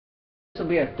This will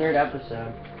be our third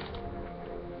episode.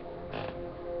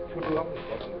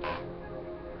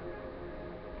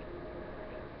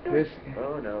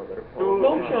 Oh no, better pull.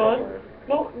 No, Sean.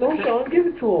 No, Sean, give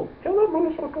it to him. Tell that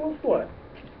motherfucker what's what.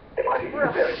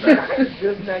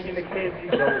 Just nagging the kids.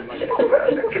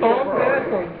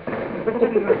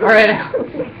 Alright.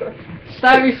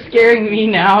 Stop scaring me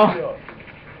now.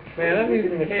 Man, I'm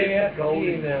using the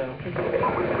KFG now.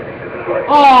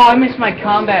 Oh, I missed my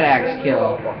combat axe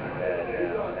kill.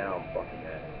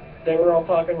 They were all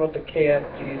talking about the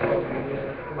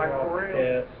KFGs. Like for real?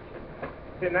 Yes.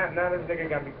 See, now this nigga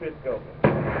got me quit scoping.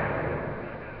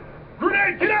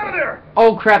 Grenade, get out of there!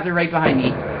 Oh crap, they're right behind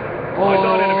me.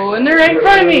 Oh, and they're right in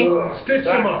front of me! Stitch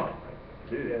them up!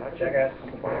 Dude, Check out.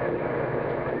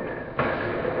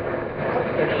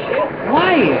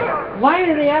 Why? Why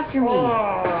are they after me?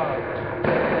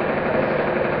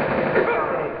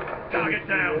 Target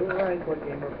down! You like what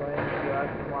game we're playing. You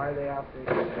ask them why are they after you.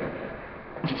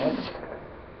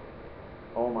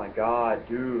 Oh my god,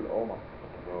 dude. Oh my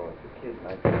god. The kid's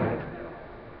nice.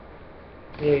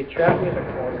 Yeah, he trapped me in the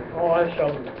corner. Oh, I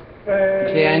shot him.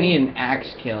 Okay, I need an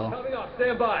axe kill. Coming up,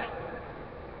 stand by.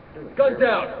 Gun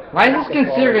down. Why is this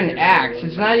considered an axe?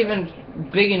 It's not even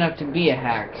big enough to be a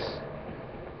axe.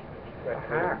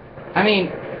 I mean,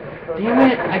 damn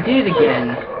it, I did it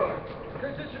again.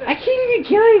 I can't even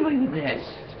kill anybody with this.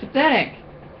 It's pathetic.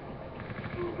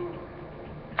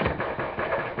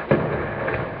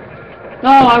 No,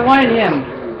 I wanted him.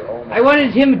 I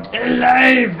wanted him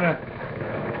alive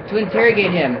to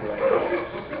interrogate him. I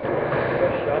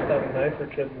shot that knifer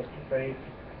kid in the face.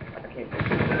 I can't do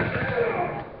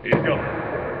He's gone.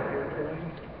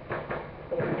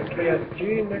 The KSG,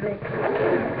 nigga.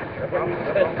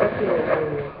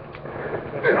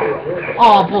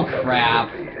 Oh, bull crap.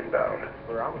 I'm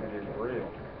gonna get real.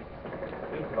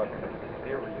 He's fucking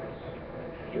serious.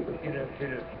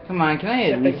 Come on, can I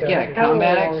at least get a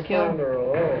combat axe kill? Oh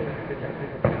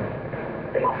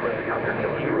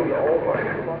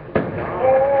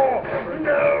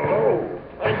no!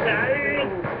 I died!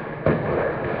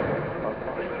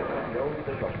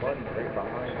 There's a button right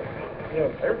behind us.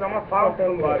 Every time I found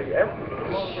somebody, every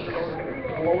motherfucker goes to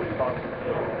explode about it.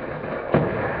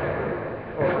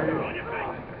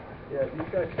 Yeah, these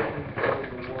guys can't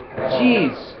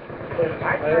Jeez. I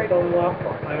unlocked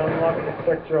the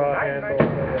quick draw handle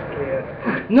for the KS.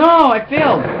 No, I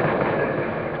failed.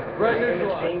 Right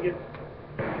neutralized.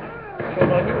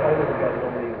 Come on, you always got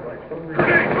one of these, like some reason.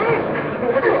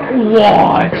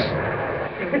 What?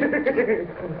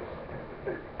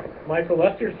 Michael,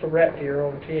 that's your threat to your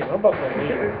own team. I'm about to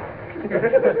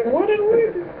leave. What did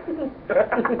we do?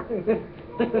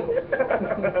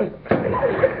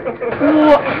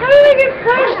 How did I get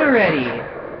crashed already?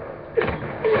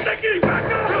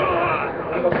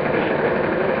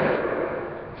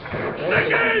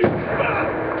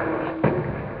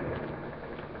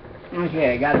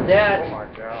 Okay, I got that. Oh my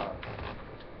god.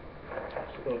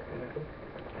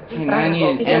 Okay, now I need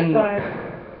an end. Night.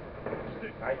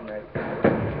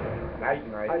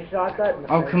 I shot that.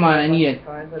 Oh, come on, I need a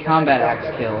combat axe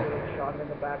kill. Shot him in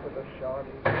the back with a shot.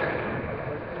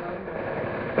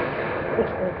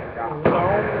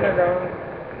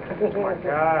 Oh my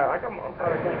god. I'm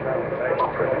trying to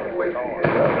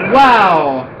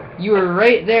Wow! You were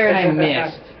right there and I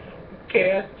missed.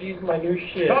 KSG's my new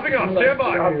shit. Topping off, stand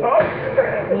by.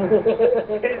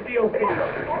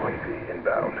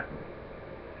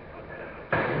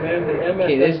 Man, the MSN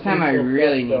Okay, this time I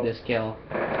really need though. this kill.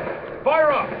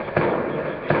 Fire up.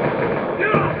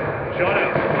 Shot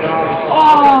out.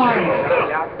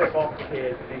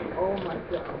 Oh my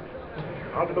god.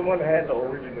 I'm the one that had the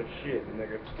original shit,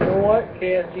 nigga. You know what?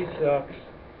 KSG sucks.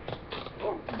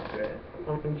 Fuck you, man.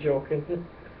 I'm joking.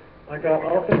 I got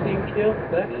all 15 kills.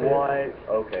 That's What?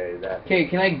 Okay, that's... Okay,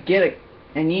 can I get a...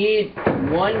 I need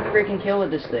one freaking kill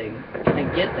with this thing. Can I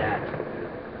get that?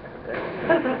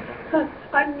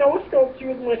 I no-scoped you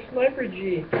with my sniper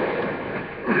G.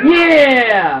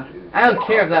 Yeah! I don't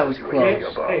care if that was close.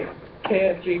 Hey,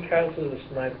 KFG counts as a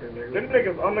sniper, nigga. Them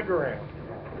niggas on the ground.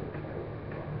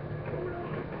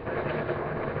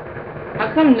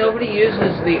 How come nobody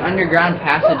uses the underground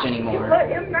passage anymore? Let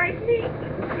him knife me!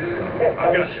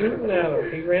 I was shooting at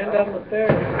him. He ran down the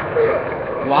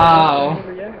stairs. Wow.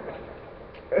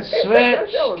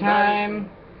 Switch time.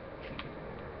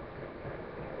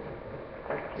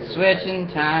 Switching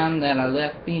time that I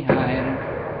left behind.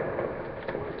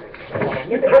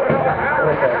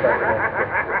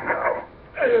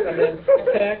 And then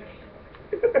text.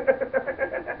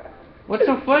 What's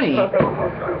so funny?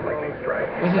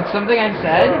 Was it something I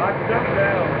said? I jumped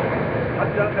down. I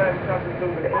jumped out and shot the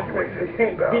dude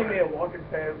with the female walking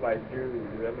past like, dude,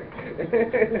 really?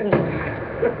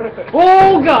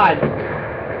 Oh God!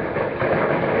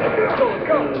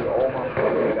 Dude, oh my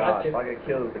fucking god. If I get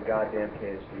killed with the goddamn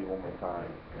KSG one more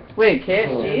time. Wait,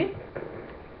 KSG?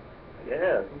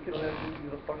 Yeah, some killing that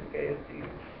dude with a fucking KSG.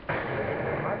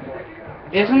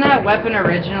 Isn't that weapon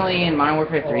originally in Modern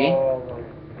Warfare 3? Oh,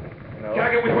 No. Can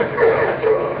I get with you?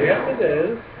 yes, it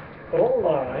is. Don't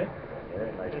lie.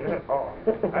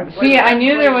 See, I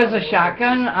knew there was a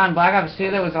shotgun on Black Ops 2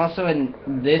 that was also in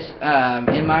this,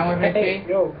 in Modern Warfare 3. Hey,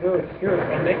 yo, dude, here,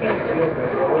 I'm making it feel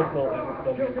good. There was no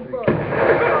MW3.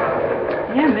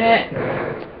 Damn it.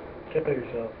 Kill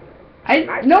yourself.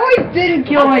 No, I didn't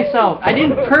kill myself. I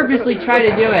didn't purposely try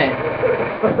to do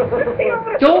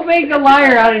it. Don't make the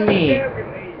liar out of me.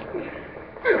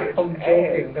 I'm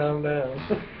joking, calm down.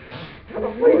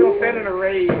 We don't stand in a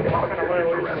raid. I'm gonna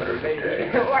learn what you're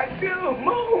saying. Like, dude,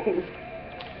 move!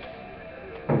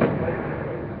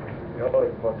 Yo,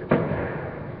 it's fucking.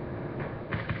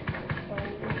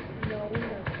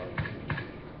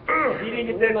 He didn't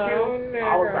get that kill.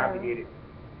 I was about to get it.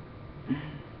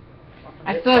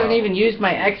 I still haven't even used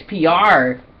my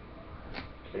XPR.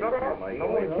 Shut up. No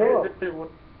one cares. What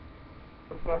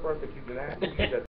the fuck was it you did that?